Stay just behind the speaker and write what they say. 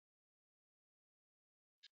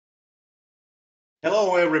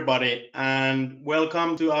Hello, everybody, and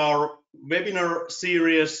welcome to our webinar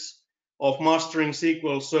series of Mastering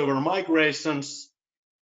SQL Server Migrations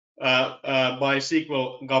by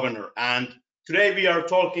SQL Governor. And today we are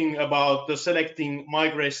talking about the selecting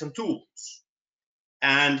migration tools.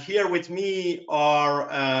 And here with me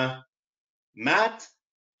are Matt,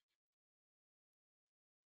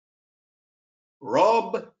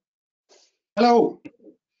 Rob, hello,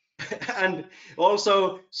 and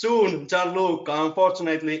also soon Gianluca.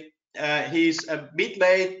 Unfortunately, he's a bit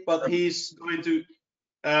late, but he's going to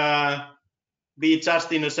be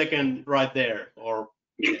just in a second right there or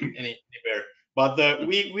anywhere. But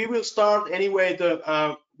we will start anyway the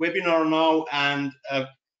webinar now. And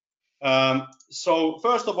so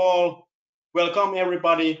first of all, welcome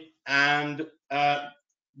everybody. And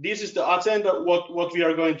this is the agenda, what we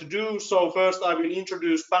are going to do. So first I will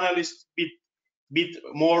introduce panelists bit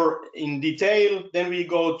more in detail. Then we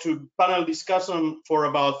go to panel discussion for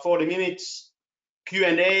about 40 minutes,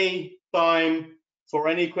 Q&A time for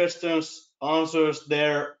any questions, answers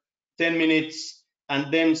there, 10 minutes,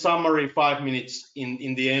 and then summary 5 minutes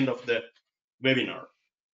in the end of the webinar.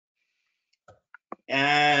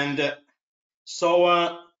 And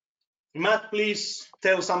so Matt, please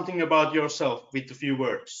tell something about yourself with a few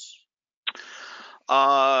words.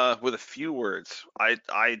 With a few words, I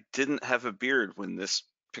didn't have a beard when this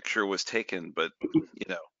picture was taken, but you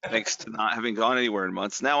know, thanks to not having gone anywhere in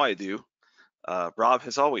months, now I do. Rob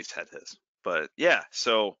has always had his, but yeah.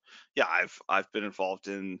 So yeah, I've been involved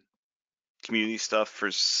in community stuff for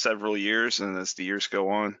several years, and as the years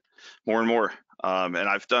go on, more and more. And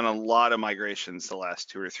I've done a lot of migrations the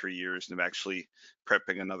last 2 or 3 years, and I'm actually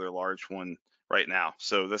prepping another large one right now.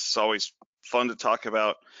 So this is always fun to talk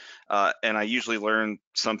about, and I usually learn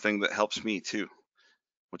something that helps me too,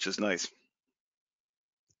 which is nice.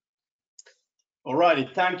 All righty,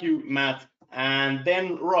 thank you, Matt. And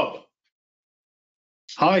then Rob.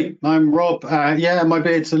 hi, I'm Rob. Yeah, my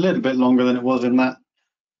beard's a little bit longer than it was in that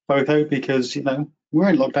photo because we're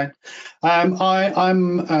in lockdown. I'm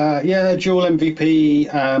dual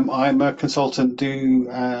MVP. I'm a consultant, do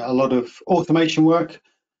a lot of automation work,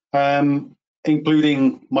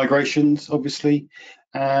 including migrations, obviously.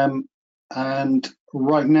 And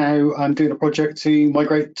right now I'm doing a project to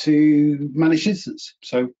migrate to managed instance.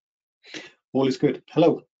 So all is good.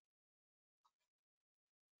 Hello.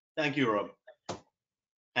 Thank you, Rob.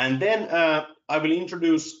 And then I will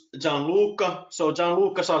introduce Gianluca. So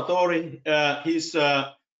Gianluca Sartori, he's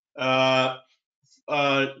a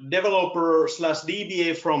developer slash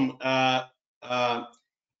DBA from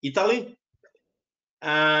Italy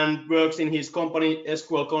and works in his company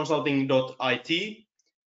SQL Consulting.it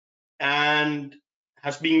and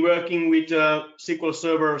has been working with SQL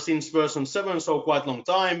Server since version 7, so quite long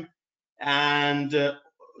time. And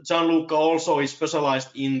Gianluca also is specialized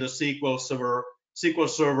in the SQL Server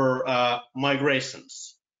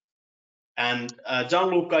migrations. And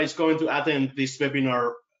Gianluca is going to attend this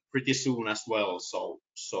webinar pretty soon as well. So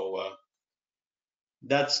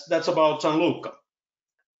that's about Gianluca.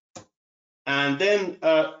 And then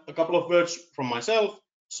a couple of words from myself.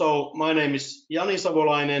 So my name is Jani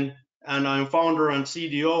Savolainen, and I'm founder and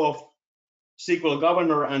CDO of SQL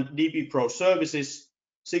Governor and DB Pro Services.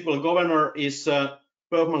 SQL Governor is a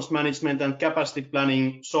performance management and capacity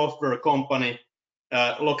planning software company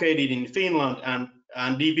located in Finland, and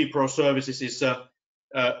DB Pro Services is a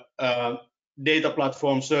data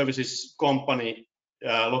platform services company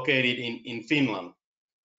located in Finland.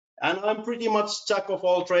 And I'm pretty much jack of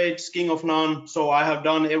all trades, king of none. So I have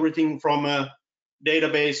done everything from a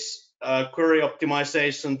database query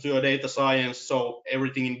optimization to a data science, so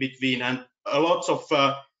everything in between, and a lots of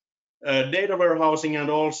data warehousing,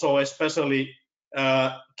 and also especially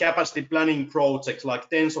capacity planning projects, like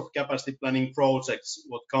tens of capacity planning projects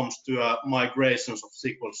what comes to migrations of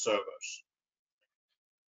SQL servers.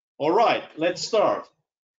 All right, let's start.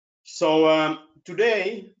 So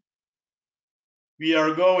today we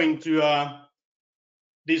are going to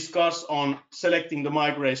discuss on selecting the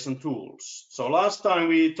migration tools. So last time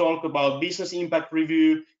we talked about business impact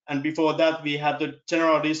review, and before that we had the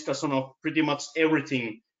general discussion of pretty much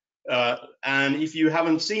everything. And if you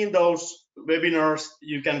haven't seen those webinars,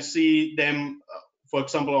 you can see them, for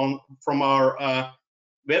example, from our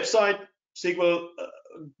website,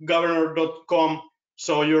 sqlgovernor.com.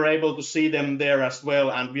 So you're able to see them there as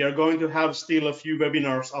well. And we are going to have still a few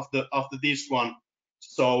webinars after this one.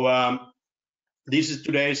 So this is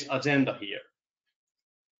today's agenda here.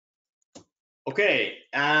 Okay,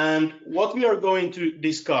 and what we are going to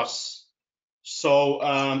discuss. So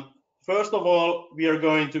first of all, we are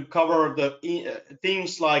going to cover the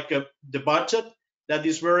things like the budget. That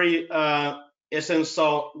is very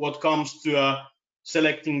essential what comes to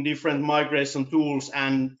selecting different migration tools,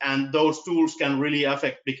 and those tools can really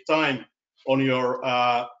affect big time on your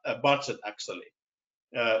budget actually.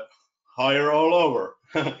 Higher or lower.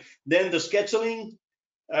 Then the scheduling,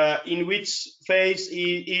 in which phase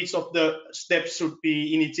each of the steps should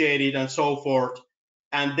be initiated and so forth.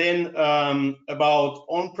 And then about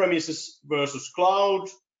on-premises versus cloud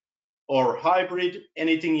or hybrid,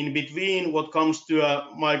 anything in between what comes to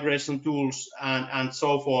migration tools and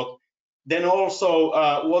so forth. Then also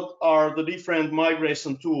what are the different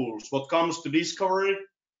migration tools, what comes to discovery,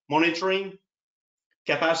 monitoring,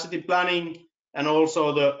 capacity planning, and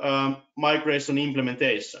also the migration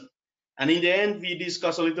implementation. And in the end, we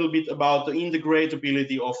discuss a little bit about the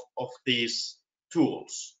integratability of these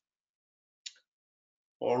tools.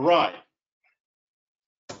 All right.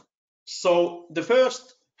 So the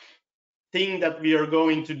first thing that we are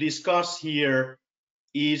going to discuss here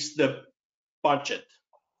is the budget.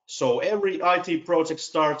 So every IT project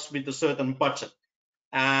starts with a certain budget.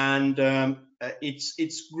 And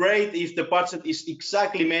it's great if the budget is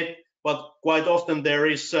exactly met, but quite often there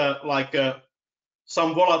is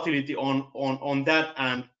some volatility on that.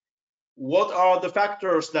 And what are the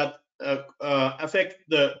factors that affect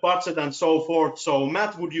the budget and so forth? So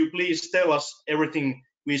Matt, would you please tell us everything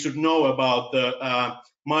we should know about the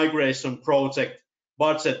migration project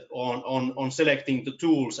budget on selecting the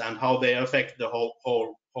tools and how they affect the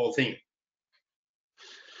whole thing?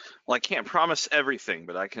 Well, I can't promise everything,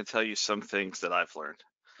 but I can tell you some things that I've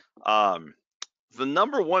learned. The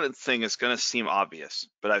number one thing is going to seem obvious,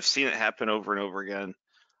 but I've seen it happen over and over again.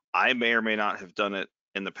 I may or may not have done it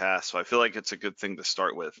in the past, so I feel like it's a good thing to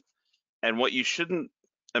start with. And what you shouldn't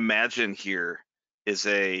imagine here is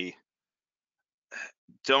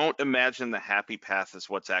don't imagine the happy path is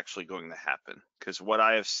what's actually going to happen. Because what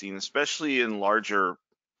I have seen, especially in larger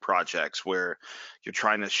projects where you're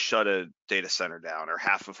trying to shut a data center down or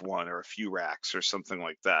half of one or a few racks or something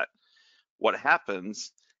like that, what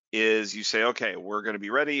happens is you say, okay, we're going to be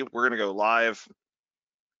ready. We're going to go live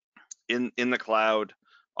in the cloud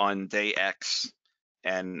on day X.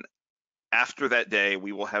 And after that day,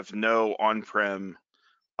 we will have no on-prem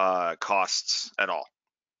costs at all.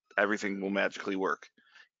 Everything will magically work.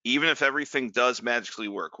 Even if everything does magically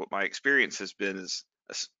work, what my experience has been is,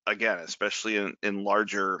 again, especially in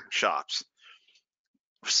larger shops,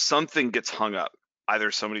 something gets hung up.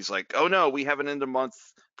 Either somebody's like, oh no, we have an end of month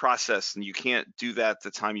process and you can't do that the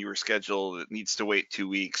time you were scheduled. It needs to wait 2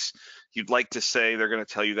 weeks. You'd like to say they're going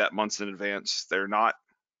to tell you that months in advance. They're not,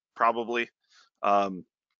 probably.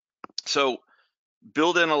 So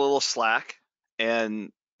build in a little slack,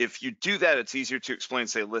 and if you do that, it's easier to explain,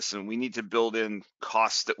 say, listen, we need to build in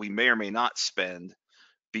costs that we may or may not spend,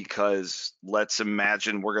 because let's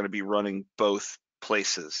imagine we're going to be running both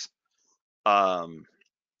places.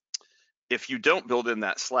 If you don't build in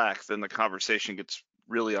that slack, then the conversation gets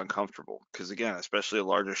really uncomfortable, because again, especially a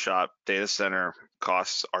larger shop, data center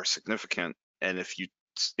costs are significant. And if you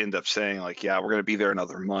end up saying like, yeah, we're going to be there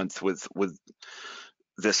another month with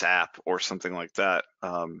this app or something like that,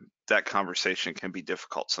 that conversation can be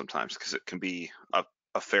difficult sometimes, because it can be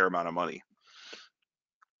a fair amount of money.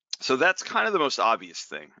 So that's kind of the most obvious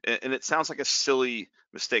thing. And it sounds like a silly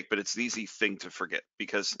mistake, but it's the easy thing to forget,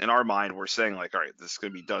 because in our mind, we're saying like, all right, this is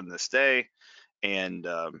going to be done this day. And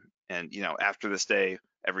you know, after this day,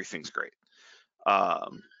 everything's great.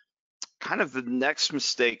 Kind of the next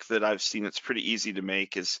mistake that I've seen that's pretty easy to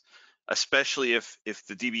make is, especially if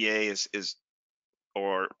the DBA is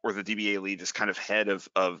or the DBA lead is kind of head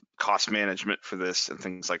of cost management for this and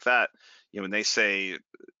things like that. You know, when they say,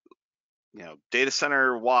 you know, data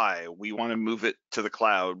center Y, we want to move it to the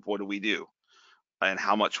cloud, what do we do? And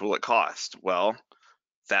how much will it cost? Well,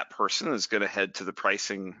 that person is going to head to the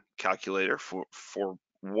pricing calculator for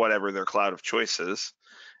whatever their cloud of choice is.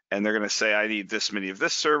 And they're going to say, I need this many of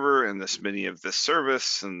this server and this many of this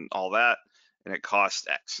service and all that, and it costs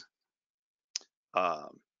X.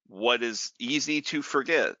 What is easy to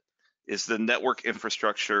forget is the network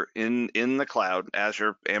infrastructure in the cloud,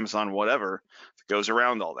 Azure, Amazon, whatever, that goes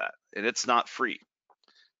around all that, and it's not free.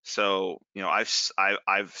 So, you know,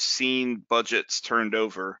 I've seen budgets turned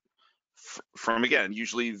over from, again,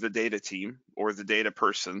 usually the data team or the data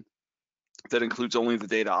person that includes only the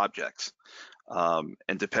data objects. And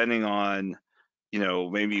depending on, you know,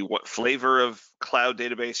 maybe what flavor of cloud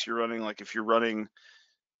database you're running, like if you're running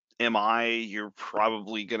MI, you're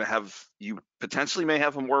probably going to have, you potentially may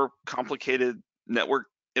have a more complicated network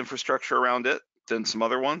infrastructure around it than some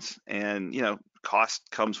other ones. And, you know, cost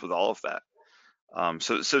comes with all of that.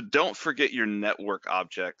 So don't forget your network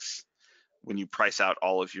objects when you price out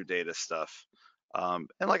all of your data stuff. And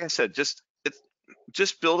like I said, just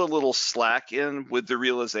just build a little slack in with the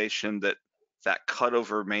realization that that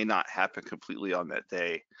cutover may not happen completely on that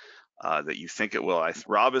day that you think it will.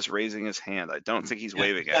 Rob is raising his hand. I don't think he's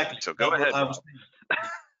waving at me. So go That's ahead, what I Rob. was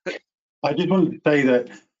thinking. I just wanted to say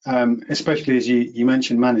that, especially as you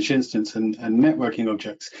mentioned managed instance and networking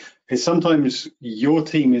objects, is sometimes your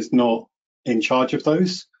team is not in charge of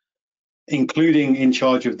those, including in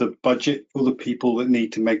charge of the budget for the people that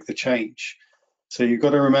need to make the change. So you've got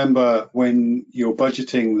to remember when you're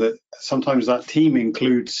budgeting that sometimes that team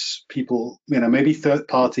includes people, maybe third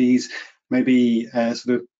parties, maybe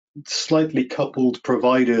sort of slightly coupled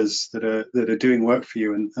providers that are doing work for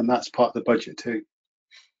you, and that's part of the budget too.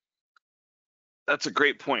 That's a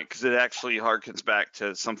great point, because it actually harkens back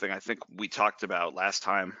to something I think we talked about last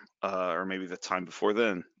time, or maybe the time before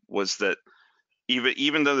then, was that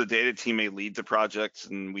even though the data team may lead the project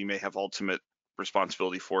and we may have ultimate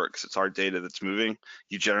responsibility for it because it's our data that's moving,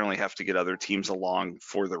 you generally have to get other teams along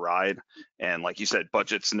for the ride. And like you said,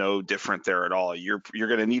 budget's no different there at all. You're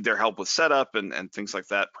going to need their help with setup and things like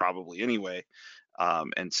that probably anyway.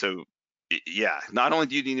 And so, yeah, not only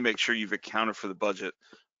do you need to make sure you've accounted for the budget,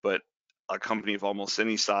 but a company of almost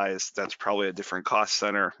any size, that's probably a different cost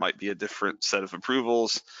center, might be a different set of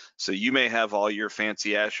approvals. So you may have all your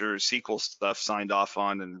fancy Azure SQL stuff signed off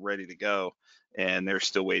on and ready to go, and they're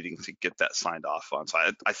still waiting to get that signed off on. So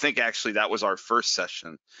I think actually that was our first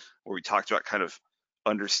session where we talked about kind of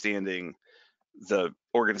understanding the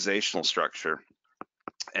organizational structure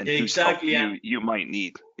and whose help you might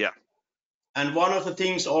need. Yeah. And one of the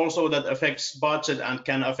things also that affects budget and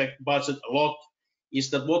can affect budget a lot is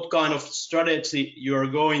that what kind of strategy you're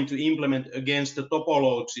going to implement against the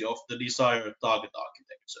topology of the desired target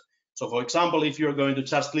architecture. So for example, if you're going to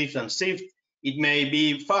just lift and shift, it may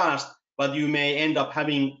be fast, but you may end up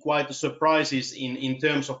having quite surprises in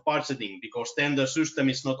terms of budgeting, because then the system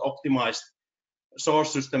is not optimized,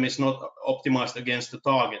 source system is not optimized against the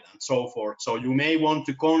target and so forth. So you may want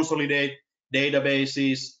to consolidate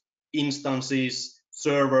databases, instances,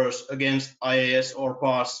 servers against IaaS or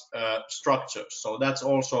PaaS structures. So that's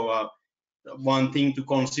also one thing to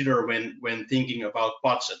consider when thinking about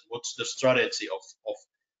budget. What's the strategy of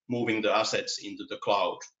moving the assets into the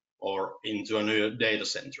cloud or into a new data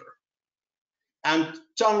center? And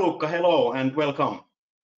Gianluca, hello and welcome.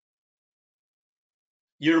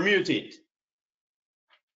 You're muted.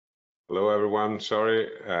 Hello, everyone. Sorry.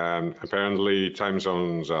 Apparently, time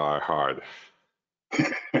zones are hard.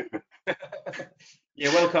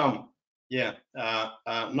 Yeah, welcome. Yeah,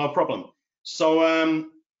 no problem. So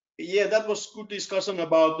yeah, that was good discussion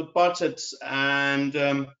about the budgets, and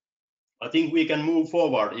I think we can move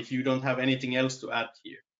forward if you don't have anything else to add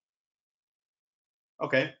here.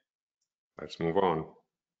 Okay. Let's move on.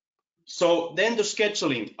 So then the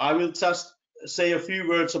scheduling. I will just say a few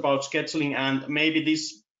words about scheduling, and maybe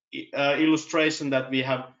this illustration that we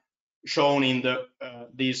have shown in the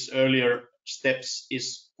these earlier steps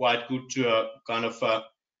is quite good to kind of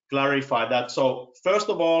clarify that. So first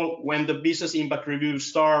of all, when the business impact review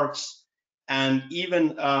starts, and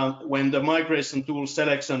even when the migration tool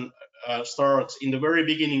selection starts in the very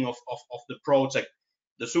beginning of the project,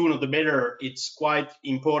 the sooner the better. It's quite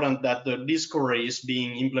important that the discovery is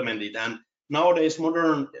being implemented. And nowadays,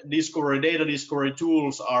 modern data discovery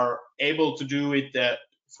tools are able to do it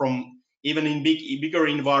from even in bigger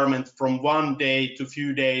environment, from 1 day to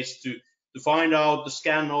few days to find out, to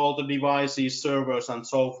scan all the devices, servers, and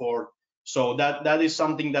so forth. So that is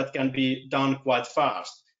something that can be done quite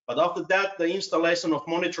fast. But after that, the installation of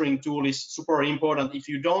monitoring tool is super important if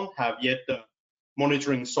you don't have yet the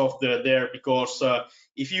monitoring software there, because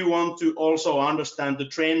if you want to also understand the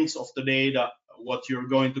trends of the data, what you're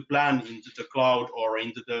going to plan into the cloud or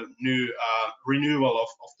into the new renewal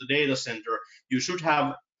of the data center, you should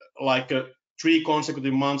have like 3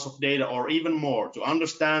 consecutive months of data or even more to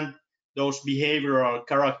understand those behavioral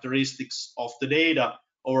characteristics of the data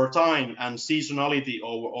over time and seasonality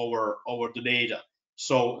over the data.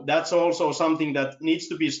 So that's also something that needs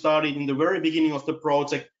to be studied in the very beginning of the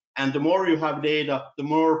project. And the more you have data, the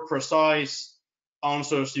more precise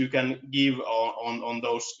answers you can give on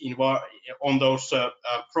those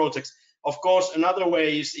projects. Of course, another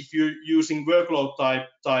way is if you're using workload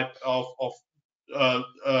type of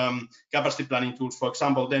capacity planning tools, for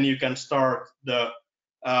example, then you can start the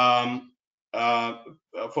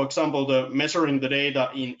for example, the measuring the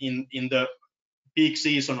data in the peak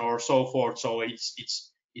season or so forth. So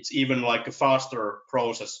it's even like a faster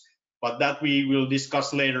process. But that we will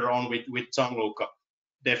discuss later on with Gianluca,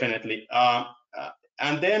 definitely.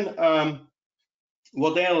 And then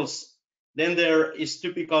what else? Then there is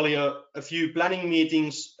typically a few planning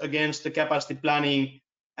meetings against the capacity planning,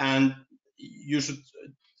 and you should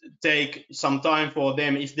take some time for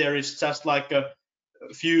them. If there is just like a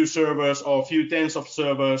few servers or a few tens of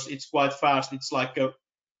servers, it's quite fast. It's like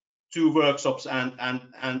 2 workshops and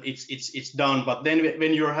it's done. But then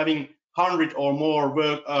when you're having 100 or more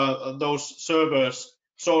those servers,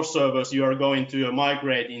 source servers, you are going to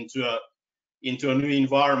migrate into a new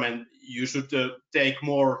environment, you should take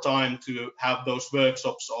more time to have those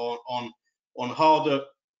workshops on how the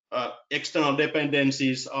external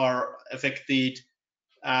dependencies are affected,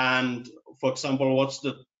 and for example, what's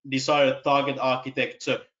the desired target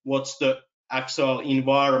architecture, what's the actual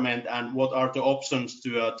environment, and what are the options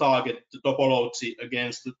to target the topology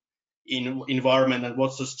against the environment, and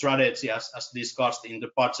what's the strategy as discussed in the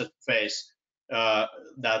budget phase,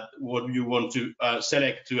 that what you want to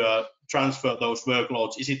select to transfer those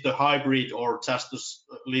workloads. Is it the hybrid or just the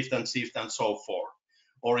lift and shift and so forth?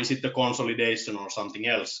 Or is it the consolidation or something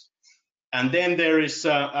else? And then there is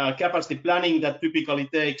capacity planning that typically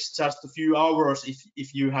takes just a few hours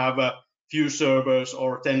if you have a few servers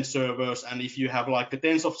or 10 servers. And if you have like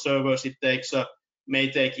tens of servers, it takes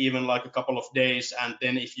may take even like a couple of days. And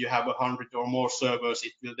then if you have 100 or more servers,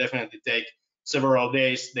 it will definitely take several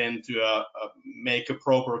days then to make a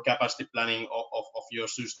proper capacity planning of your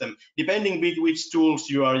system, depending with which tools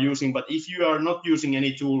you are using. But if you are not using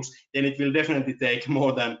any tools, then it will definitely take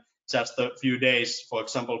more than just a few days. For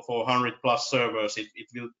example, for 100 plus servers, it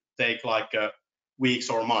will take like weeks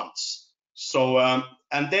or months. So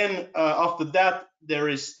and then after that, there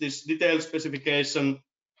is this detailed specification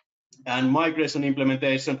and migration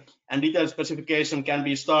implementation. And detailed specification can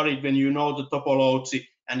be started when you know the topology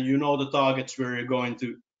and you know the targets where you're going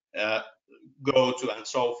to go to and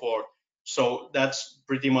so forth. So that's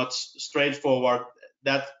pretty much straightforward.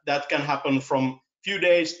 That can happen from few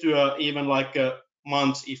days to even like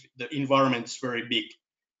months if the environment is very big.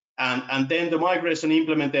 And then the migration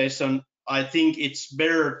implementation, I think it's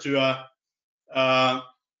better to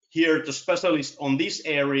hear the specialist on this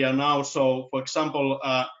area now. So for example,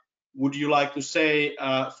 would you like to say,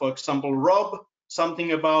 for example, Rob,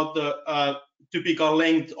 something about the typical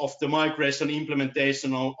length of the migration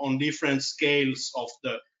implementation on different scales of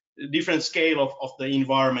the different scale of the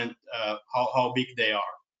environment, how big they are?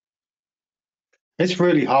 It's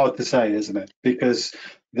really hard to say, isn't it? Because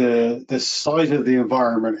the size of the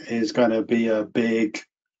environment is going to be a big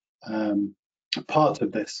part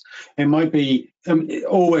of this. It might be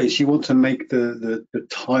always you want to make the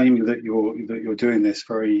time that you're doing this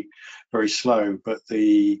very slow, but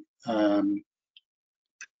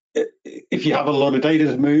if you have a lot of data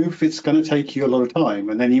to move, it's going to take you a lot of time,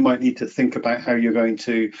 and then you might need to think about how you're going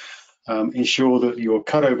to ensure that your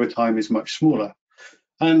cutover time is much smaller.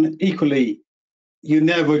 And equally, you're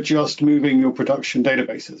never just moving your production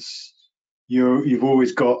databases. You've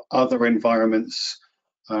always got other environments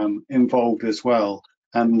involved as well,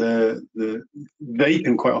 and they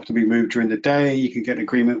can quite often be moved during the day. You can get an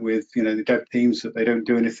agreement with the dev teams that they don't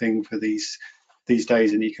do anything for these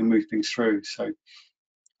days, and you can move things through. So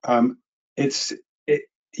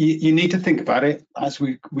you need to think about it, as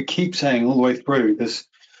we keep saying all the way through. There's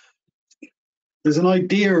an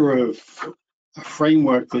idea of a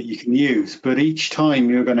framework that you can use, but each time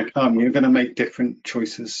you're going to make different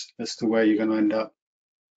choices as to where you're going to end up.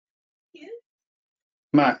 Yeah.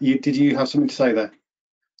 Matt, did you have something to say there?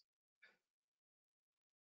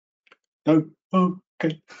 No? Oh,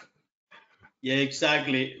 okay. Yeah,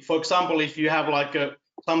 exactly. For example, if you have like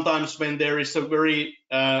sometimes when there is a very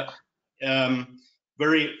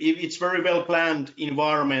it's very well planned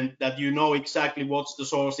environment that you know exactly what's the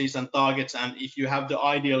sources and targets, and if you have the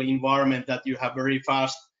ideal environment that you have very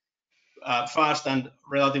fast and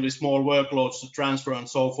relatively small workloads to transfer and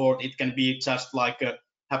so forth, it can be just like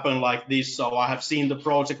happen like this. So I have seen the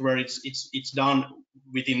project where it's done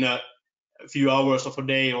within a few hours of a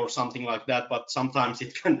day or something like that, but sometimes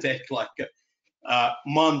it can take like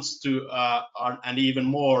months to and even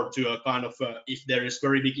more to a kind of if there is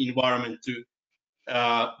very big environment to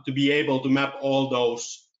be able to map all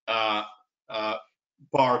those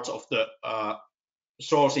parts of the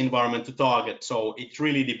source environment to target. So it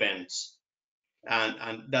really depends,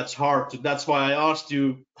 and that's hard. That's why I asked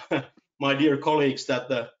you, my dear colleagues, that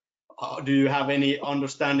do you have any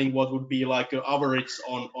understanding what would be like an average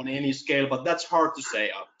on any scale? But that's hard to say,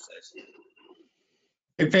 I would say.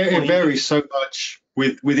 It varies so much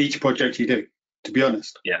with each project you do, to be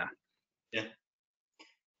honest. Yeah.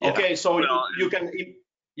 Okay, so well, you can,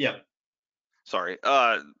 yeah. Sorry.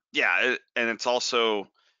 Yeah, and it's also,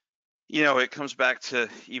 it comes back to,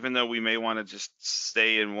 even though we may want to just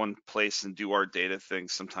stay in one place and do our data thing,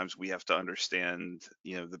 sometimes we have to understand,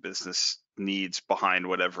 the business needs behind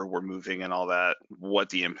whatever we're moving and all that, what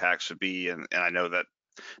the impacts would be. And I know that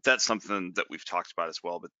that's something that we've talked about as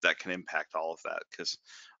well, but that can impact all of that, because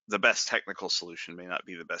the best technical solution may not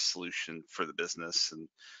be the best solution for the business. And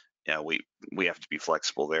yeah, we have to be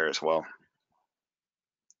flexible there as well.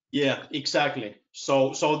 Yeah, exactly.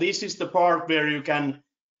 So this is the part where you can,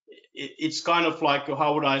 it's kind of like,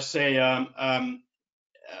 how would I say,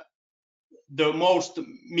 the most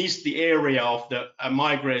misty area of the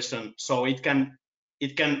migration. So it can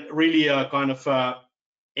really kind of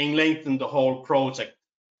lengthen the whole project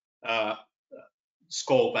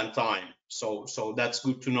scope and time. So that's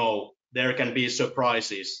good to know. There can be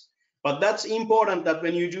surprises, but that's important that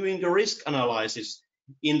when you're doing the risk analysis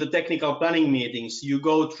in the technical planning meetings, you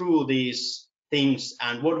go through these things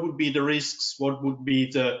and what would be the risks, what would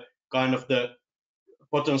be the kind of the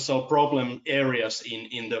potential problem areas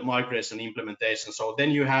in the migration implementation. So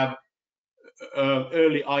then you have an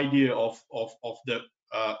early idea of the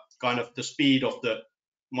kind of the speed of the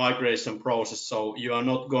migration process. So you are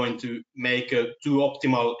not going to make too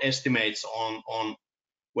optimal estimates on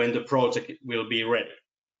when the project will be ready.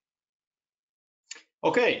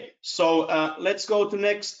 Okay, so let's go to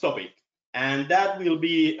next topic, and that will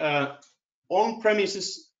be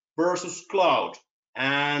on-premises versus cloud.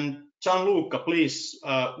 And Gianluca, please,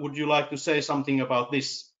 would you like to say something about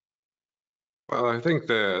this? Well, I think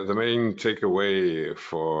the main takeaway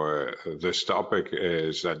for this topic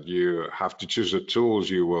is that you have to choose the tools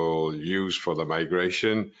you will use for the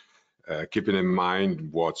migration, keeping in mind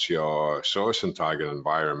what's your source and target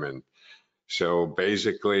environment. So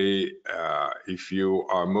basically, if you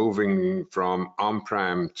are moving from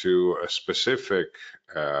on-prem to a specific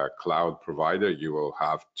cloud provider, you will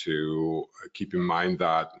have to keep in mind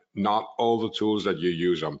that not all the tools that you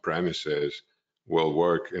use on premises will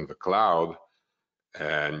work in the cloud,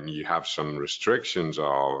 and you have some restrictions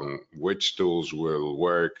on which tools will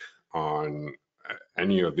work on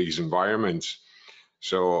any of these environments.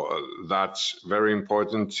 So that's very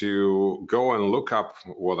important to go and look up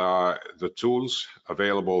what are the tools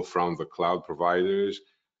available from the cloud providers,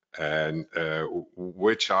 and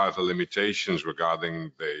which are the limitations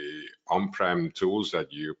regarding the on-prem tools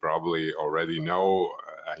that you probably already know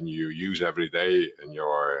and you use every day in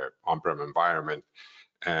your on-prem environment.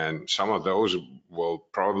 And some of those will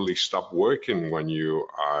probably stop working when you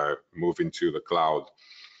are moving to the cloud.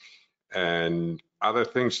 And other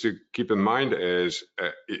things to keep in mind is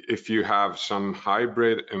if you have some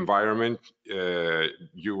hybrid environment,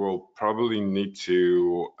 you will probably need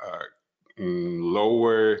to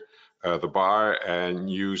lower the bar and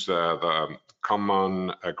use the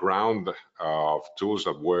common ground of tools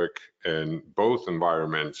that work in both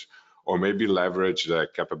environments, or maybe leverage the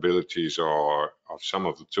capabilities or of some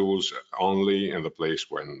of the tools only in the place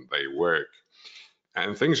when they work.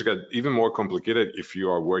 And things get even more complicated if you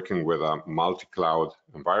are working with a multi-cloud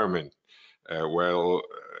environment.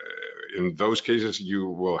 In those cases, you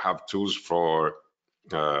will have tools for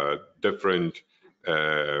different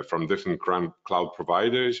cloud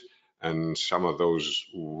providers, and some of those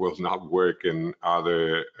will not work in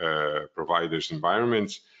other providers'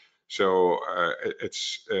 environments. So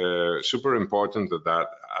it's super important that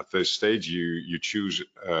at this stage you choose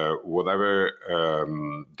whatever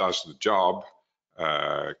does the job,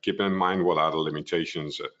 keeping in mind what are the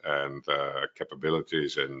limitations and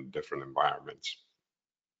capabilities in different environments.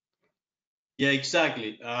 Yeah,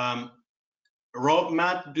 exactly. Rob,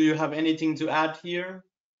 Matt, do you have anything to add here?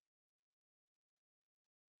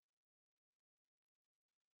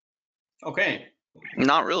 Okay.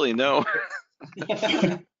 Not really, no.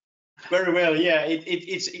 Very well. Yeah,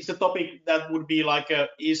 it's a topic that would be like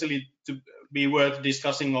easily to be worth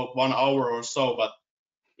discussing of 1 hour or so, but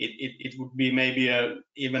it would be maybe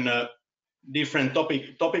even a different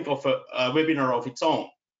topic of a webinar of its own.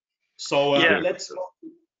 So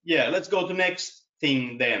let's go to next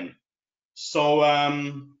thing then. So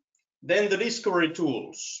then the discovery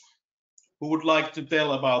tools. Who would like to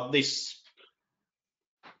tell about this?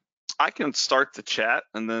 I can start the chat,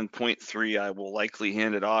 and then point 3, I will likely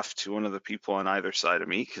hand it off to one of the people on either side of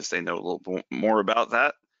me because they know a little bit more about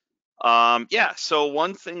that. Yeah, so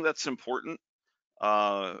one thing that's important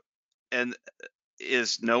and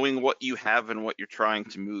is knowing what you have and what you're trying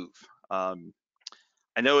to move.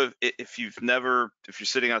 I know if you're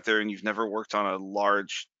sitting out there and you've never worked on a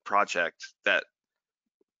large project, that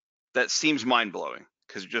seems mind-blowing,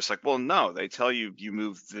 because you're just like, well, no, they tell you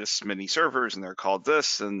move this many servers and they're called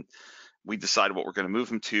this, and we decide what we're going to move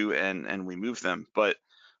them to, and we move them. But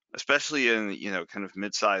especially in kind of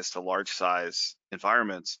mid-size to large-size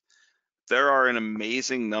environments, there are an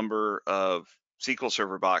amazing number of SQL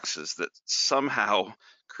Server boxes that somehow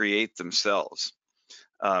create themselves.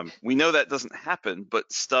 We know that doesn't happen,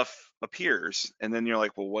 but stuff appears, and then you're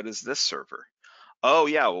like, well, what is this server? Oh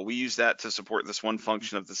yeah, well, we use that to support this one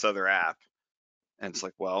function of this other app. And it's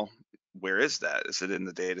like, well, where is that? Is it in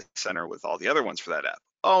the data center with all the other ones for that app?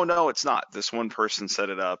 Oh no, it's not. This one person set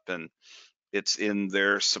it up and it's in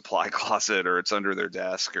their supply closet, or it's under their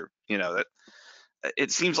desk, or that it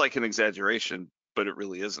seems like an exaggeration, but it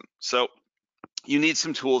really isn't. So you need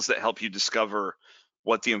some tools that help you discover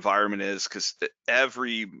what the environment is, because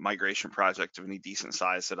every migration project of any decent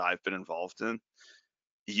size that I've been involved in,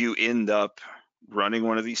 you end up running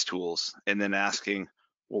one of these tools and then asking,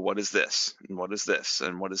 well, what is this? And what is this?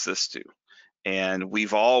 And what does this do? And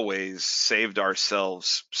we've always saved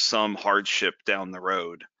ourselves some hardship down the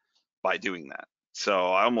road by doing that.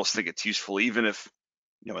 So I almost think it's useful, even if,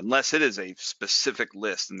 unless it is a specific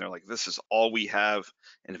list and they're like, this is all we have,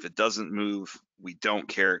 and if it doesn't move, we don't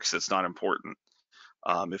care because it's not important.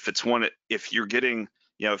 If it's one, if you're getting,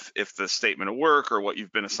 if the statement of work or what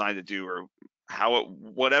you've been assigned to do, or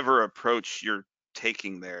whatever approach you're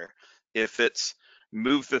taking there, if it's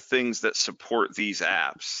move the things that support these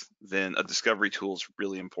apps, then a discovery tool is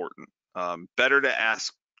really important. Better to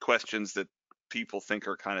ask questions that people think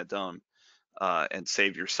are kind of dumb and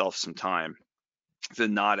save yourself some time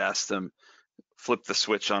than not ask them, flip the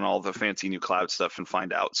switch on all the fancy new cloud stuff and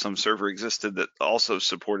find out some server existed that also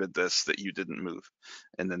supported this that you didn't move,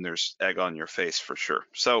 and then there's egg on your face for sure.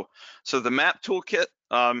 So the map toolkit,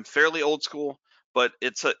 fairly old school, but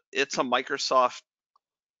it's a Microsoft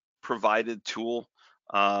provided tool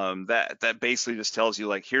that basically just tells you,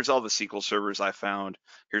 like, here's all the SQL servers I found,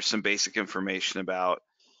 here's some basic information about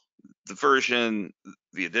the version,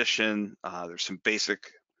 the edition, there's some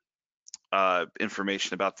basic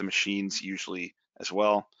information about the machines usually as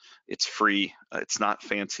well. It's free, it's not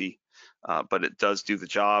fancy, but it does do the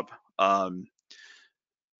job.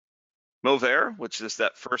 Mover, which is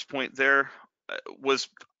that first point there, was,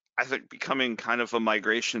 I think, becoming kind of a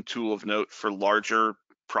migration tool of note for larger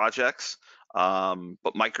projects,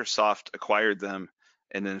 but Microsoft acquired them,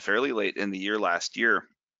 and then fairly late in the year last year,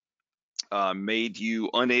 made you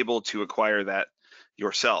unable to acquire that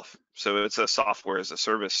yourself. So it's a software as a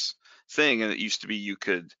service thing, and it used to be you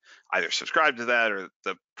could either subscribe to that, or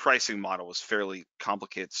the pricing model was fairly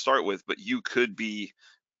complicated to start with, but you could be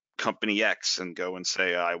company X and go and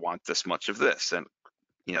say, I want this much of this, and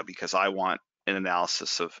because I want an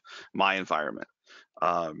analysis of my environment.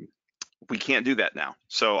 We can't do that now.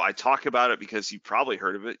 So I talk about it because you've probably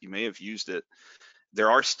heard of it, you may have used it.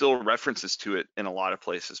 There are still references to it in a lot of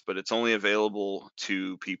places, but it's only available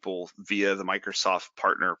to people via the Microsoft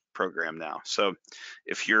Partner Program now. So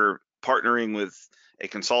if you're partnering with a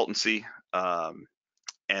consultancy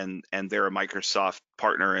and they're a Microsoft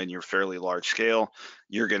partner and you're fairly large scale,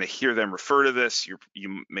 you're going to hear them refer to this.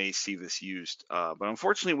 You may see this used, but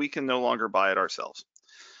unfortunately, we can no longer buy it ourselves.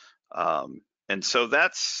 And so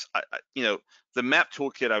that's, the map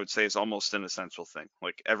toolkit, I would say, is almost an essential thing.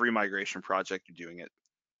 Like every migration project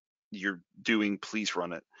you're doing, please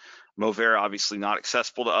run it. Mover, obviously not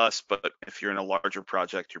accessible to us, but if you're in a larger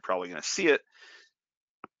project, you're probably going to see it.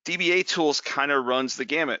 DBA tools kind of runs the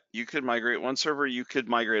gamut. You could migrate one server, you could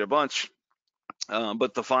migrate a bunch,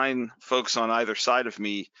 but the fine folks on either side of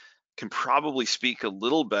me can probably speak a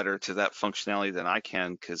little better to that functionality than I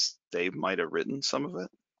can, because they might have written some of it.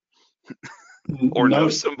 Or know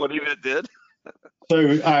somebody that did. So,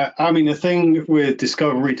 the thing with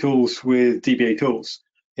discovery tools with DBA tools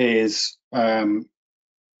is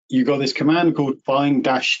you've got this command called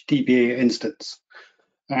find-DBA instance.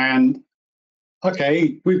 And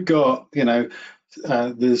okay, we've got,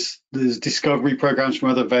 there's discovery programs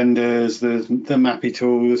from other vendors, there's the Mappy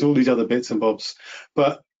tool, there's all these other bits and bobs.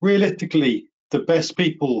 But realistically, the best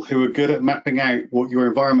people who are good at mapping out what your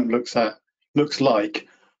environment looks like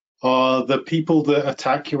are the people that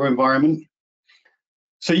attack your environment.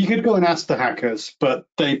 So you could go and ask the hackers, but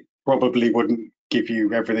they probably wouldn't give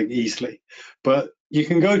you everything easily. But you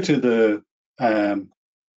can go to the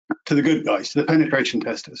good guys, to the penetration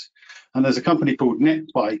testers. And there's a company called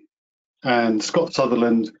NetBite, and Scott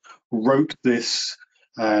Sutherland wrote this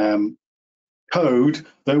code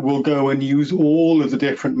that will go and use all of the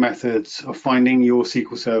different methods of finding your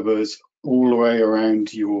SQL servers all the way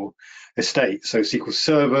around your estate. So SQL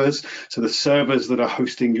servers, so the servers that are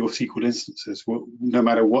hosting your SQL instances, no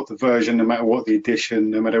matter what the version, no matter what the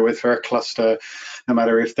edition, no matter if they're a cluster, no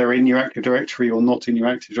matter if they're in your Active Directory or not in your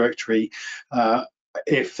Active Directory,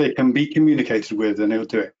 if they can be communicated with, then it'll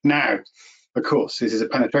do it. Now, of course, this is a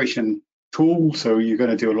penetration tool, so you're going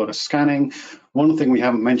to do a lot of scanning. One thing we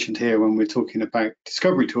haven't mentioned here when we're talking about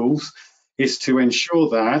discovery tools is to ensure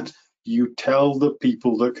that you tell the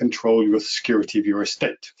people that control your security of your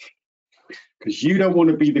estate, because you don't want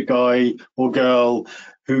to be the guy or girl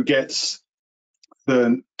who gets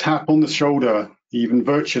the tap on the shoulder, even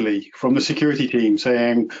virtually, from the security team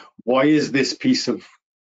saying, why is this piece of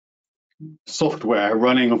software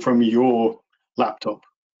running from your laptop?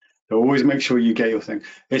 So always make sure you get your thing,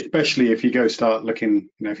 especially if you go start looking,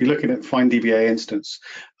 if you're looking at Find DBA instance,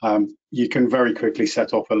 you can very quickly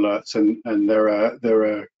set off alerts, and there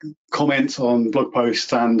are comments on blog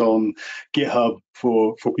posts and on GitHub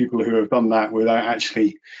for people who have done that without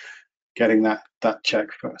actually getting that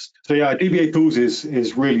check first. So yeah, DBA tools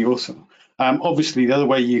is really awesome. Obviously, the other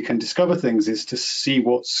way you can discover things is to see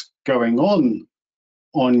what's going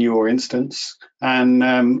on your instance. And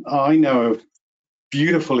I know a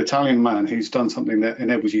beautiful Italian man who's done something that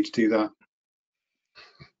enables you to do that.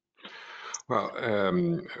 Well,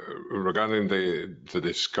 regarding the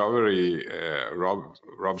discovery,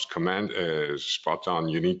 Rob's comment is spot on.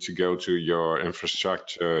 You need to go to your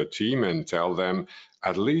infrastructure team and tell them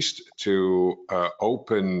at least to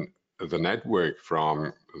open the network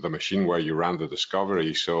from the machine where you ran the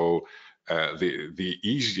discovery. So the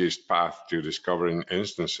easiest path to discovering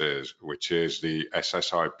instances, which is the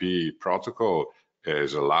SSIP protocol,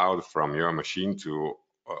 is allowed from your machine to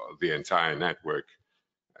the entire network.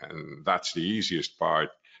 And that's the easiest part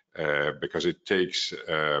because it takes,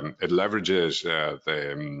 it leverages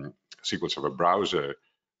the SQL Server browser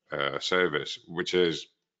service, which is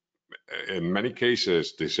in many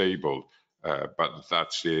cases disabled, but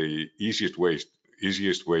that's the easiest way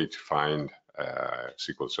to find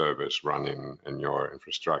SQL servers running in your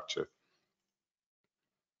infrastructure.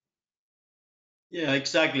 Yeah,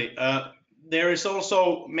 exactly. There is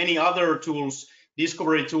also many other tools,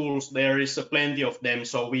 discovery tools. There is plenty of them,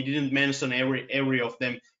 so we didn't mention every of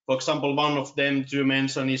them. For example, one of them to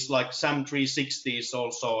mention is like SAM360 is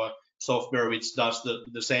also a software which does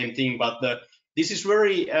the same thing. But this is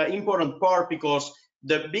very important part, because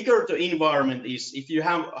the bigger the environment is, if you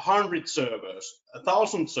have 100 servers,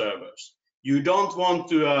 1,000 servers, you don't want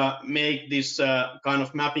to make this kind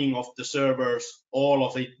of mapping of the servers, all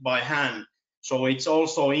of it by hand. So it's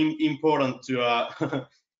also important to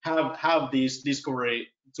have these discovery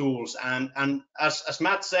tools. And as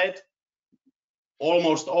Matt said,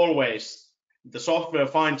 almost always the software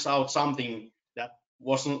finds out something that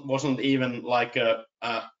wasn't even like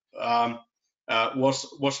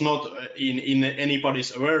was not in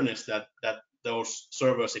anybody's awareness that those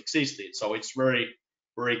servers existed. So it's very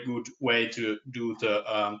good way to do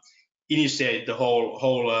the initiate the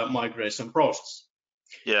whole migration process.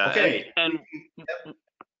 Yeah. Okay. And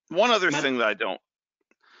one other Matt? thing that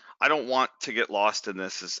I don't want to get lost in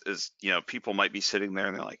this is people might be sitting there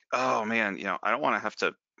and they're like, oh man, I don't want to have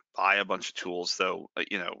to buy a bunch of tools, though.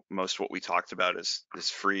 Most of what we talked about is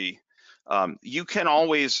free. You can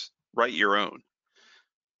always write your own.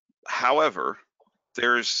 However,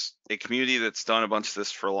 there's a community that's done a bunch of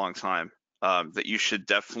this for a long time that you should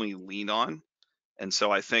definitely lean on. And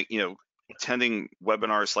so I think attending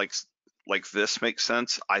webinars like this makes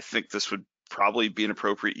sense. I think this would probably be an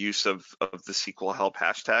appropriate use of the SQL help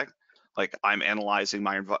hashtag. Like, I'm analyzing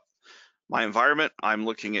my environment, I'm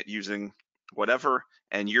looking at using whatever,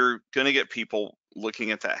 and you're going to get people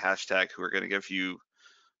looking at that hashtag who are going to give you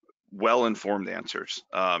well-informed answers.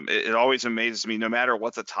 It always amazes me, no matter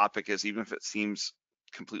what the topic is, even if it seems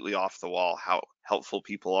completely off the wall, how helpful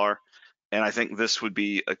people are. And I think this would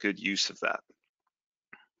be a good use of that.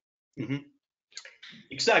 Mm-hmm.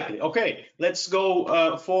 Exactly. Okay, let's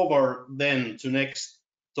go forward then to next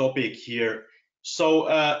topic here.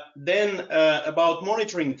 So then about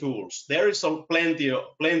monitoring tools, there is plenty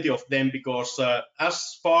of them, because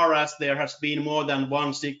as far as there has been more than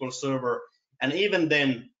one SQL Server, and even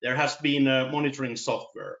then there has been monitoring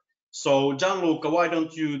software. So Gianluca, why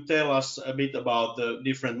don't you tell us a bit about the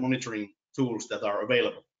different monitoring tools that are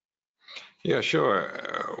available? Yeah, sure.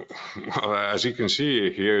 Well, as you can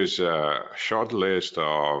see, here's a short list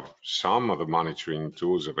of some of the monitoring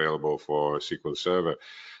tools available for SQL Server.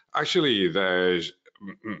 Actually, there's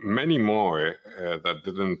many more that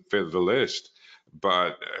didn't fit the list,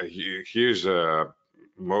 but here's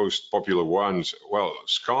most popular ones. Well,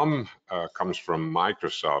 SCOM comes from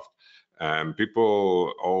Microsoft, and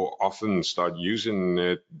people often start using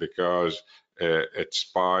it because it's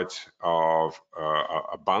part of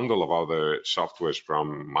a bundle of other softwares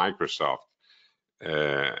from Microsoft.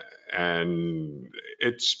 And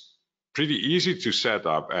it's pretty easy to set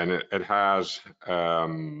up, and it has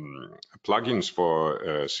plugins for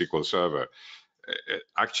SQL Server.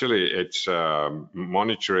 Actually, it's a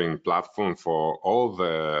monitoring platform for all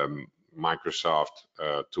the Microsoft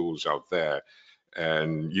tools out there.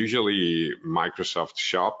 And usually Microsoft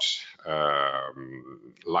shops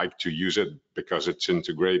like to use it because it's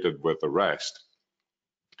integrated with the rest.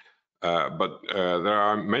 But there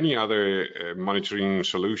are many other monitoring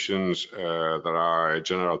solutions that are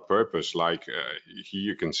general purpose, like here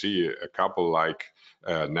you can see a couple like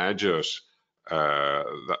Nagios.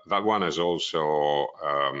 That one is also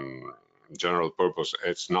general purpose.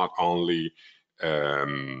 It's not only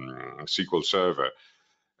SQL Server.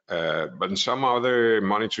 But some other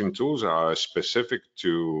monitoring tools are specific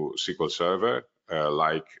to SQL Server,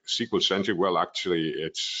 like SQL Sentry. Well, actually,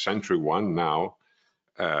 it's Sentry 1 now.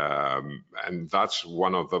 And that's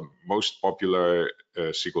one of the most popular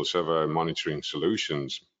SQL Server monitoring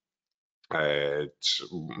solutions. It's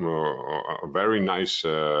a very nice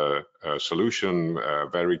solution,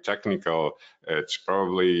 very technical. It's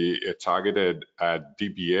probably targeted at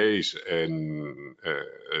DBAs and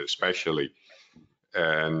especially.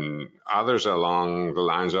 And others along the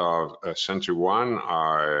lines of Sentry 1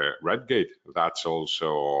 are Redgate. That's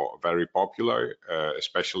also very popular,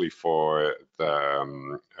 especially for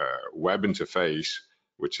the web interface,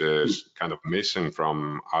 which is kind of missing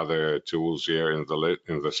from other tools here in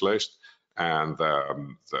this list. And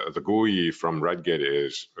the GUI from Redgate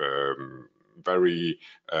is very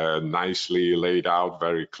nicely laid out,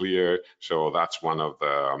 very clear. So that's one of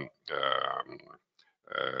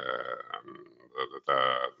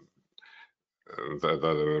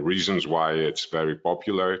the reasons why it's very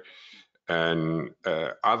popular. And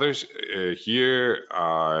others here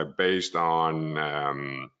are based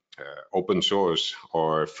on open source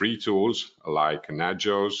or free tools like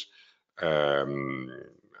Nagios.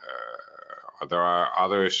 There are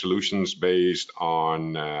other solutions based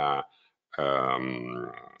on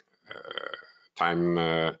time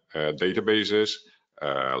databases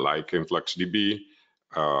like InfluxDB.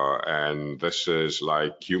 And this is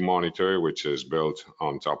like QMonitor, which is built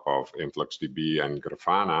on top of InfluxDB and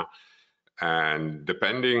Grafana. And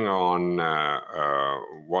depending on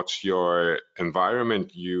what's your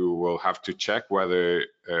environment, you will have to check whether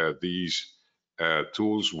these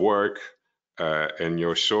tools work in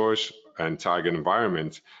your source and target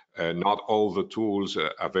environment. Not all the tools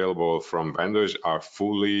available from vendors are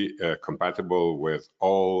fully compatible with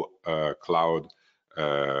all cloud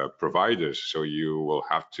providers. So you will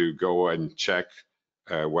have to go and check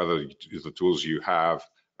whether the tools you have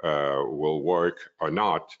will work or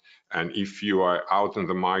not. And if you are out in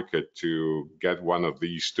the market to get one of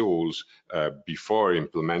these tools before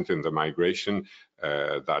implementing the migration,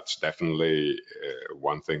 that's definitely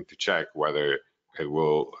one thing to check, whether it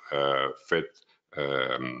will fit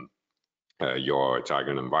your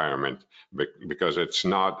target environment, because it's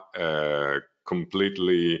not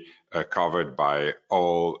completely covered by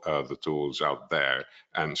all the tools out there.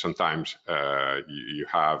 And sometimes you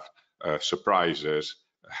have surprises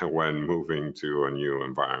when moving to a new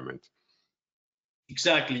environment.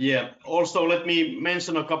 Exactly, yeah. Also, let me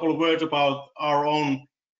mention a couple of words about our own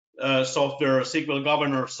software, SQL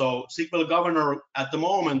Governor. So SQL Governor at the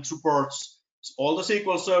moment supports all the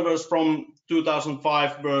SQL servers from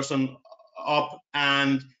 2005 version up,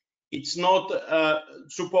 and it's not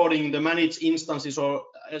supporting the managed instances or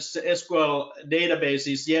SQL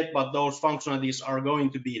databases yet, but those functionalities are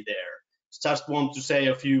going to be there. Just want to say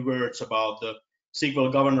a few words about the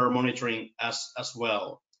SQL Governor monitoring as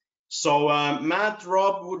well. So Matt,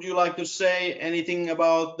 Rob, would you like to say anything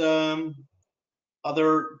about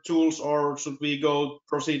other tools, or should we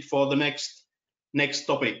proceed for the next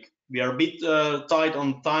topic? We are a bit tight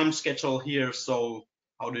on time schedule here, so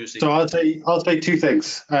how do you see? So I'll say two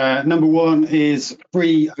things. Number one is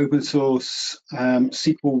free open source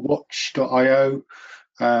SQLwatch.io.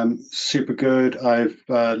 Super good. I've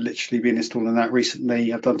literally been installing that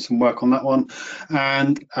recently. I've done some work on that one.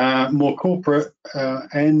 And more corporate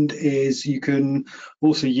end is you can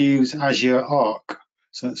also use Azure Arc.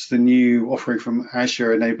 So it's the new offering from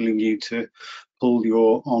Azure, enabling you to pull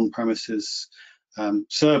your on-premises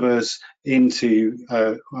servers into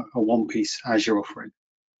a one-piece Azure offering.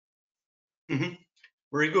 Mm-hmm.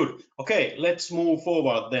 Very good. Okay, let's move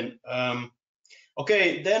forward then.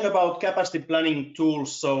 Okay, then about capacity planning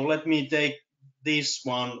tools. So let me take this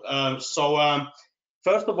one.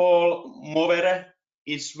 First of all, Movere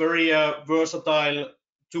is very versatile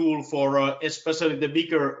tool for especially the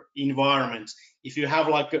bigger environments. If you have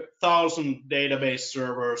like 1,000 database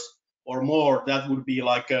servers or more, that would be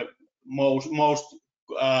like a most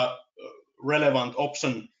relevant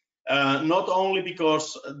option. Not only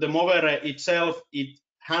because the Movere itself, it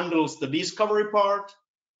handles the discovery part,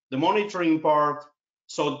 the monitoring part,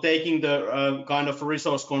 so taking the kind of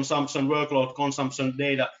resource consumption, workload consumption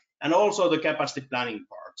data, and also the capacity planning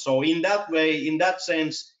part. So in that way, in that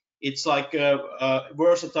sense, it's like a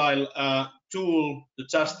versatile tool to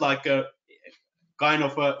just like a kind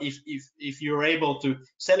of if you're able to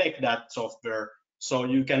select that software, so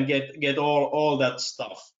you can get all that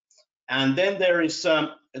stuff. And then there is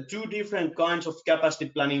two different kinds of capacity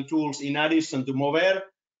planning tools in addition to Mover.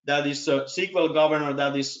 That is SQL Governor,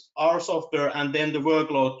 that is our software, and then the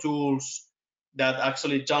workload tools that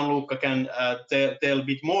actually Gianluca can tell a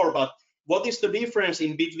bit more about. What is the difference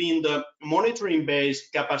in between the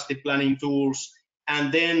monitoring-based capacity planning tools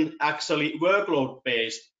and then actually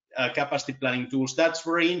workload-based capacity planning tools? That's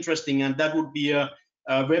very interesting, and that would be a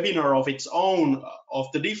webinar of its own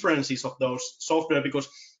of the differences of those software, because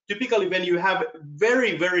typically when you have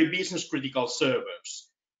very, very business critical servers,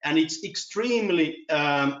 and it's extremely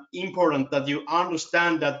important that you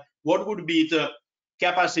understand that what would be the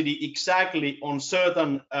capacity exactly on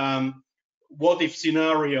certain what if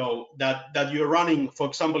scenario that you're running. For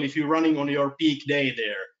example, if you're running on your peak day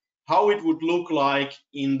there, how it would look like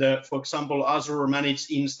in the, for example, Azure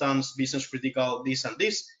managed instance, business critical, this and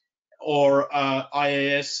this, or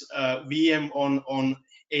IaaS VM on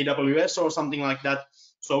AWS or something like that.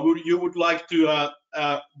 So you would like to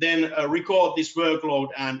then record this workload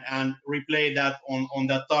and replay that on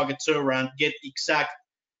that target server and get exact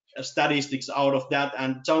statistics out of that.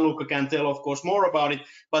 And Gianluca can tell, of course, more about it.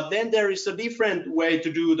 But then there is a different way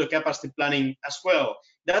to do the capacity planning as well.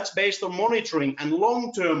 That's based on monitoring and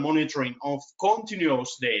long-term monitoring of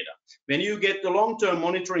continuous data. When you get the long-term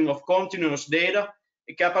monitoring of continuous data,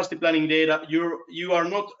 capacity planning data, you are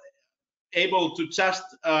not able to just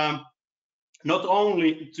not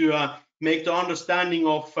only to make the understanding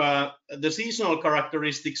of the seasonal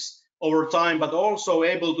characteristics over time, but also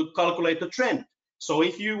able to calculate the trend. So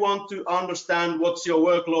if you want to understand what's your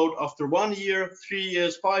workload after 1 year, 3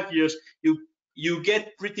 years, 5 years, you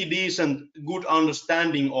get pretty decent, good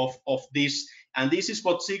understanding of this. And this is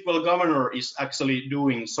what SQL Governor is actually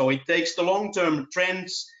doing. So it takes the long-term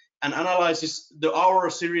trends and analyzes the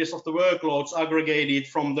hour series of the workloads aggregated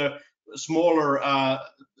from the smaller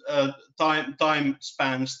time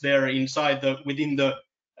spans there inside within the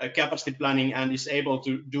capacity planning, and is able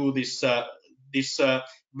to do this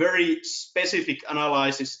very specific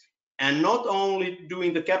analysis, and not only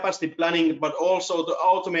doing the capacity planning but also the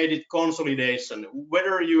automated consolidation,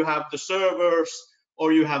 whether you have the servers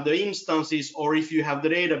or you have the instances or if you have the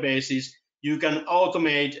databases. You can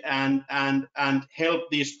automate and help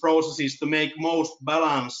these processes to make most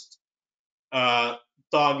balanced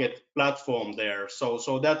target platform there.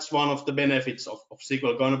 So that's one of the benefits of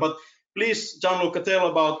SQL Governor. But please, Gianluca,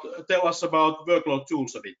 tell us about workload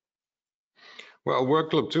tools a bit. Well,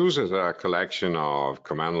 workload tools is a collection of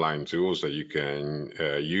command line tools that you can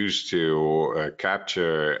use to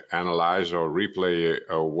capture, analyze, or replay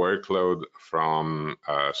a workload from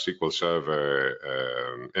a SQL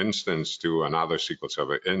Server instance to another SQL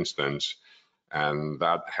Server instance. And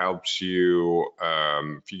that helps you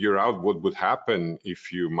figure out what would happen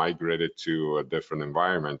if you migrated to a different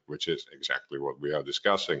environment, which is exactly what we are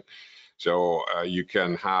discussing. So you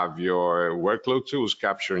can have your workload tools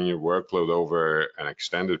capturing your workload over an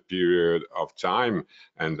extended period of time,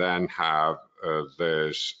 and then have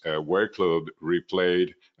this workload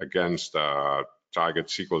replayed against a target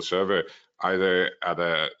SQL Server, either at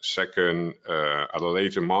a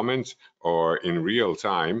later moment or in real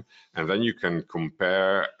time, and then you can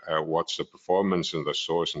compare what's the performance in the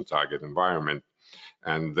source and target environment.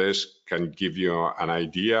 And this can give you an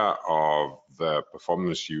idea of the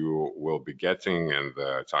performance you will be getting in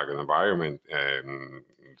the target environment. And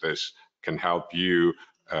this can help you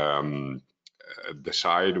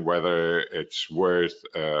decide whether it's worth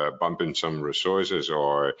bumping some resources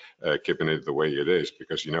or keeping it the way it is.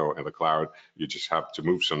 Because, you know, in the cloud, you just have to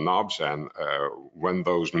move some knobs. And when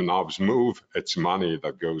those knobs move, it's money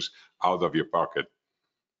that goes out of your pocket.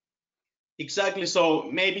 Exactly. So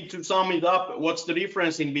maybe to sum it up, what's the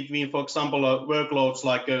difference in between, for example, workloads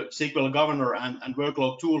like SQL Governor and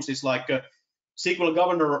workload tools is like SQL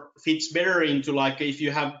Governor fits better into like if you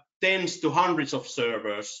have tens to hundreds of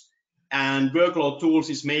servers, and workload tools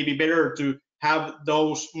is maybe better to have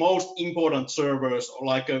those most important servers, or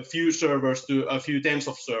like a few servers to a few tens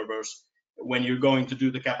of servers when you're going to do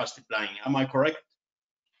the capacity planning. Am I correct?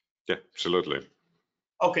 Yeah, absolutely.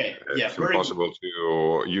 Okay, yeah. It's impossible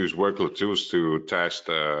to use workload tools to test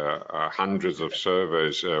hundreds of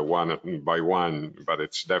servers one by one, but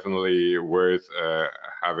it's definitely worth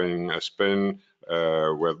having a spin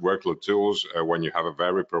with workload tools when you have a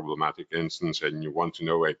very problematic instance and you want to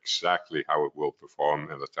know exactly how it will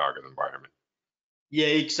perform in the target environment. Yeah,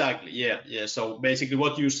 exactly. Yeah. So basically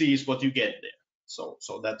what you see is what you get there.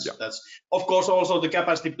 So that's Yeah. that's of course also the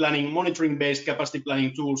capacity planning, monitoring based capacity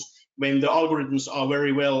planning tools when the algorithms are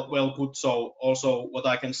very well put. So also what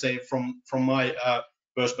I can say from my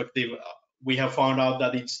perspective, we have found out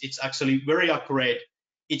that it's actually very accurate.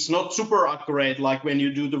 It's not super accurate like when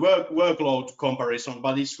you do the workload comparison,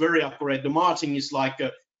 but it's very accurate. The margin is like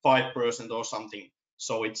 5% or something.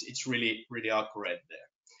 So it's really accurate there.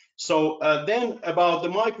 So then about the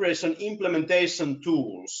migration implementation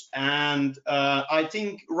tools, and I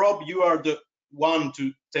think Rob, you are the one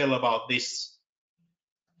to tell about this.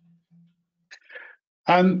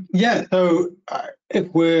 Yeah, so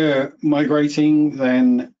if we're migrating,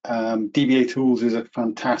 then DBA Tools is a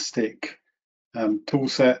fantastic tool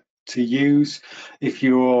set to use. If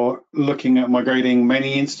you're looking at migrating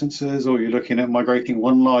many instances, or you're looking at migrating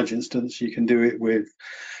one large instance, you can do it with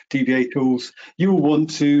DBA Tools. You'll want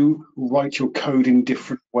to write your code in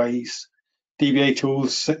different ways. DBA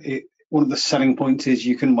Tools, one of the selling points is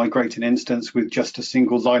you can migrate an instance with just a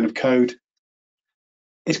single line of code.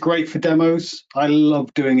 It's great for demos. I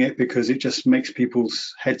love doing it because it just makes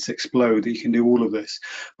people's heads explode that you can do all of this.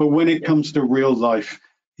 But when it comes to real life,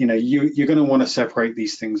 you know, you're going to want to separate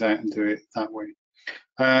these things out and do it that way.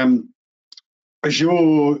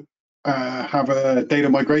 Azure have a data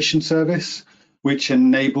migration service which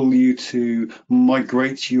enable you to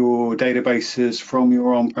migrate your databases from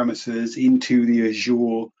your on-premises into the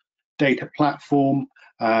Azure data platform.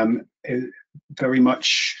 Very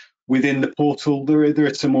much within the portal, there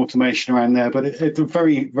is some automation around there, but it's a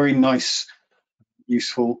very nice,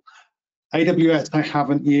 useful. AWS I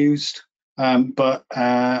haven't used, but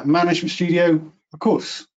Management Studio, of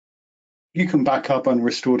course. You can back up and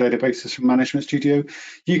restore databases from Management Studio.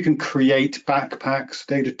 You can create backpacks,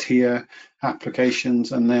 data tier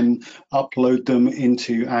applications, and then upload them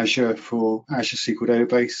into Azure for Azure SQL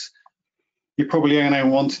Database. You're probably going to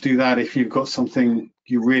want to do that if you've got something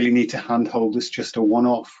you really need to handhold that's just a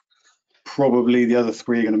one-off. Probably the other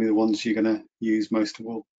three are going to be the ones you're going to use most of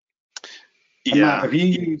all. And Yeah. Matt, have you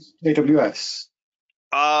used AWS?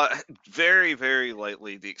 Very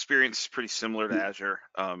lightly. The experience is pretty similar to Azure.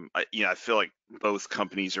 I feel like both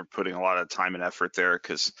companies are putting a lot of time and effort there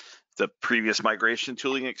because the previous migration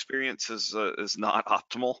tooling experience is not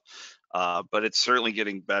optimal, but it's certainly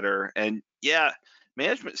getting better. And yeah,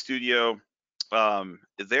 Management Studio,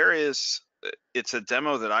 it's a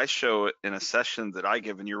demo that I show in a session that I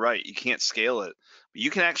give, and you're right, you can't scale it. But you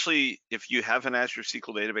can actually, if you have an Azure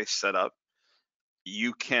SQL database set up,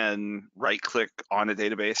 you can right-click on a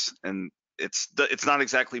database, and it's not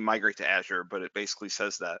exactly migrate to Azure, but it basically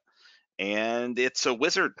says that. And it's a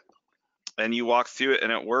wizard, and you walk through it,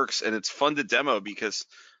 and it works, and it's fun to demo because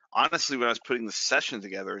honestly, when I was putting the session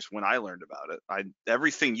together is when I learned about it.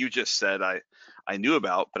 Everything you just said, I knew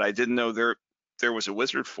about, but I didn't know there was a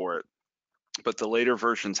wizard for it. But the later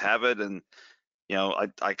versions have it, and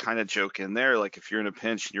I kind of joke in there, like if you're in a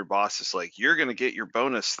pinch and your boss is like, you're going to get your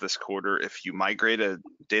bonus this quarter if you migrate a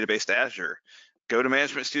database to Azure. Go to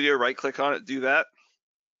Management Studio, right click on it, do that,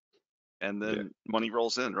 and then money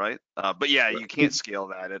rolls in, right? But yeah, you can't scale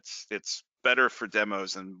that. It's better for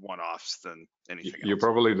demos and one-offs than anything else. You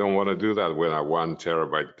probably don't want to do that with a 1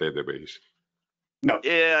 terabyte database. No.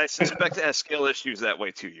 Yeah, I suspect it has scale issues that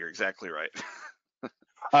way too. You're exactly right.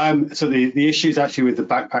 So the issue is actually with the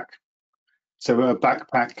backpack. So a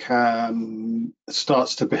backpack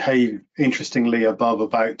starts to behave interestingly above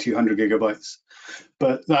about 200 gigabytes.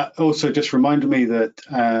 But that also just reminded me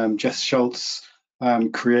that Jess Schultz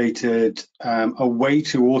created a way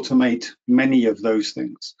to automate many of those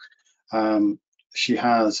things. She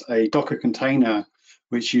has a Docker container,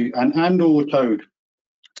 which and all the code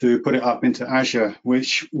to put it up into Azure,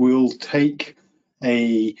 which will take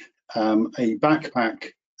a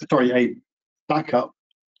backup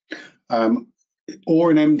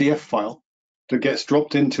or an MDF file that gets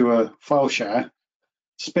dropped into a file share,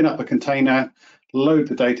 spin up a container, load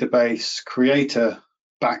the database, create a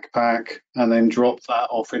backpack, and then drop that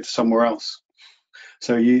off into somewhere else.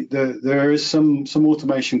 So there is some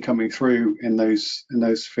automation coming through in those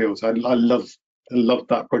fields. I love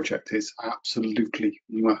that project. It's absolutely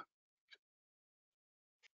mwah.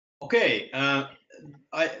 Okay,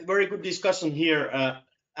 very good discussion here.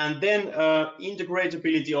 And then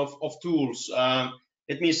integratability of tools.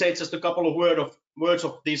 Let me say just a couple of words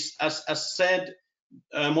of this. As said,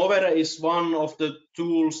 Movere is one of the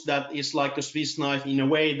tools that is like a Swiss knife in a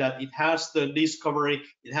way that it has the discovery,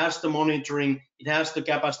 it has the monitoring, it has the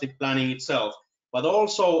capacity planning itself. But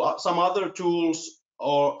also some other tools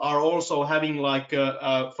are also having like,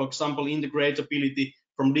 for example, integratability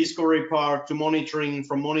from discovery part to monitoring,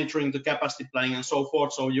 from monitoring to capacity planning and so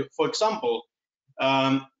forth. So for example,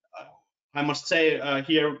 I must say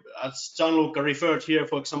here, as Gianluca referred here,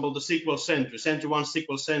 for example, the SQL Sentry, Sentry1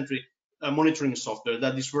 SQL Sentry monitoring software.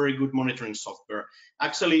 That is very good monitoring software.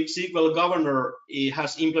 Actually, SQL Governor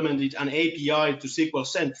has implemented an API to SQL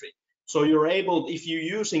Sentry. So you're able, if you're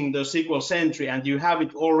using the SQL Sentry and you have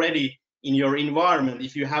it already in your environment,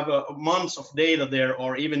 if you have months of data there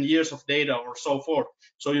or even years of data or so forth,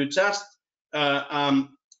 so you just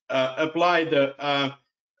apply the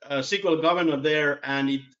SQL Governor there, and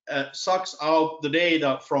it sucks out the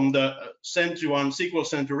data from the Sentry1 SQL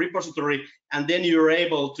Sentry repository, and then you're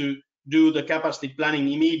able to do the capacity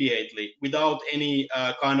planning immediately without any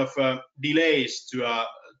kind of delays to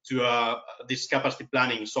this capacity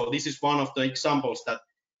planning. So this is one of the examples that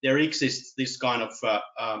there exists this kind of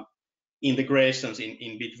integrations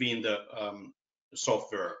in between the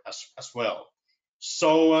software as well.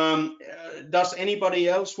 So does anybody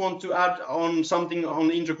else want to add on something on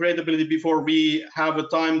integratability before we have a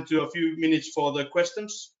time to a few minutes for the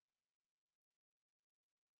questions?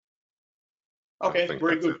 Okay,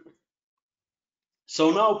 very good.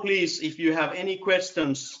 So now please, if you have any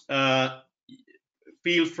questions,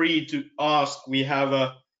 feel free to ask. We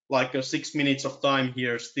have like 6 minutes of time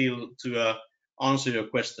here still to answer your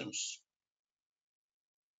questions.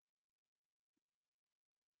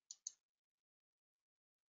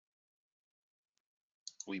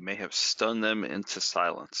 We may have stunned them into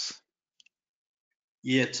silence.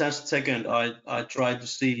 Yeah, just a second. I try to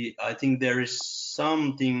see. I think there is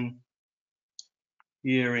something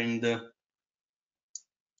here in the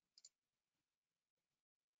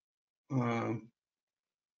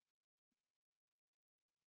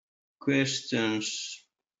questions.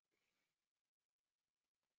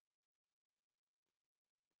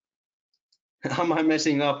 Am I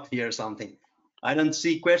messing up here something? I don't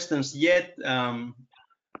see questions yet.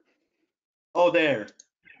 Oh, there.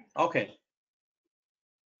 Okay.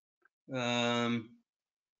 Yeah,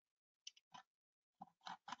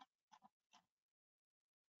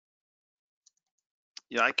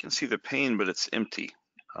 I can see the pane, but it's empty.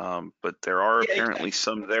 But there are apparently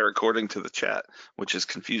some there according to the chat, which is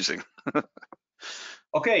confusing.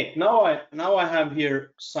 Okay, now I have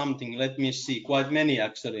here something. Let me see. Quite many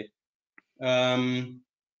actually.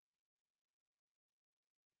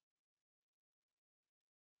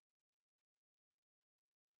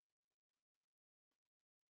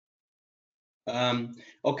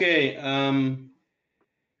 Okay.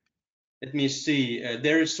 Let me see.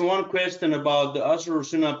 There is one question about the Azure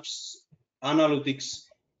Synapse Analytics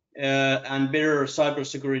and better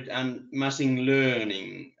cybersecurity and machine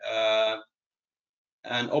learning.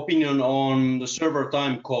 An opinion on the server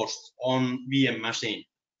time cost on VM machine.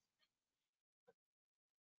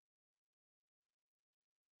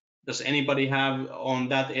 Does anybody have on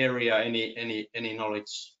that area any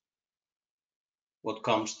knowledge? What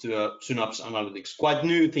comes to Synapse Analytics? Quite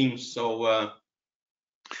new things, so.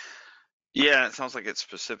 Yeah, it sounds like it's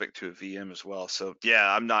specific to a VM as well. So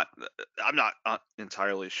yeah, I'm not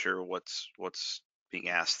entirely sure what's being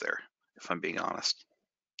asked there, if I'm being honest.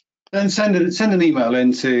 Then send an email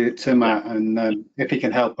in to Matt, and if he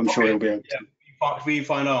can help, I'm sure he'll be able to. Yeah, we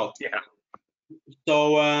find out. Yeah.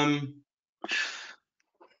 So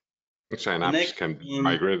Synapse can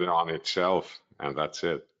migrate it on itself, and that's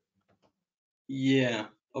it. Yeah.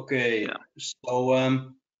 Okay. Yeah.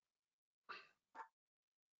 So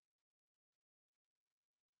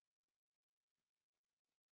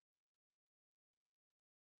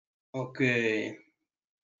okay.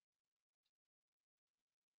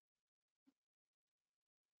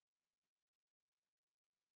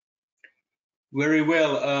 Very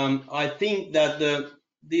well. I think that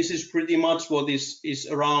this is pretty much what is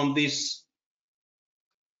around this.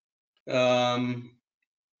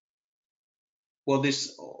 What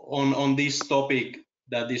is on this topic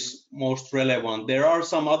that is most relevant. There are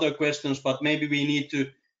some other questions, but maybe we need to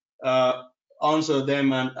answer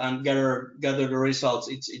them and gather the results.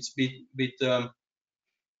 It's bit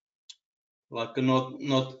like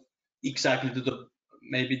not exactly to the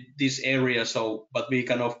maybe this area. So, but we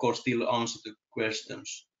can of course still answer the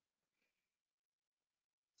questions.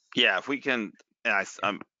 Yeah, if we can, and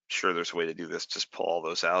I'm sure there's a way to do this. Just pull all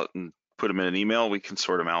those out and put them in an email. We can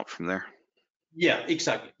sort them out from there. Yeah,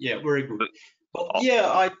 exactly. Yeah, very good. But yeah,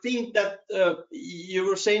 I think that you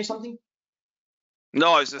were saying something.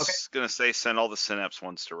 No, I was just gonna say send all the Synapse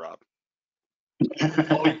ones to Rob.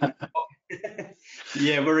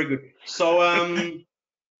 Yeah, very good. So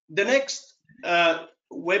the next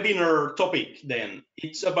webinar topic then,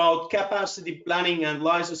 it's about capacity planning and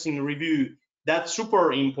licensing review. That's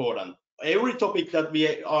super important. Every topic that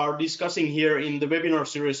we are discussing here in the webinar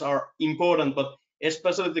series are important, but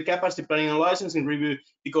especially the capacity planning and licensing review,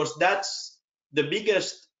 because that's the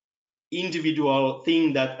biggest individual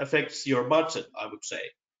thing that affects your budget, I would say.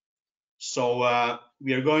 So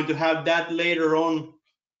we are going to have that later on,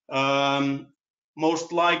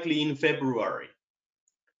 most likely in February.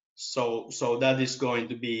 So that is going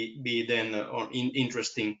to be then an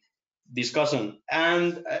interesting discussion.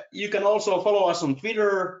 And you can also follow us on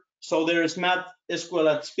Twitter. So there's Matt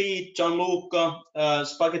SQL at Speed, Gianluca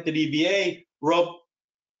Spaghetti DBA, Rob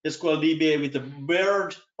SQL DBA with the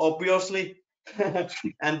bird, obviously,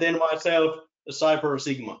 and then myself, Cypher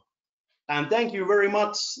Sigma. And thank you very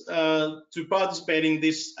much to participating in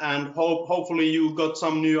this, and hopefully you got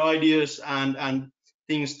some new ideas and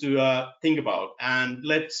things to think about. And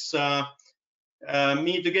let's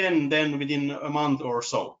meet again then within a month or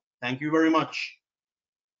so. Thank you very much.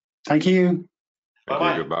 Thank you. Thank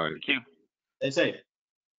Bye-bye. you. Goodbye. Thank you. Stay safe.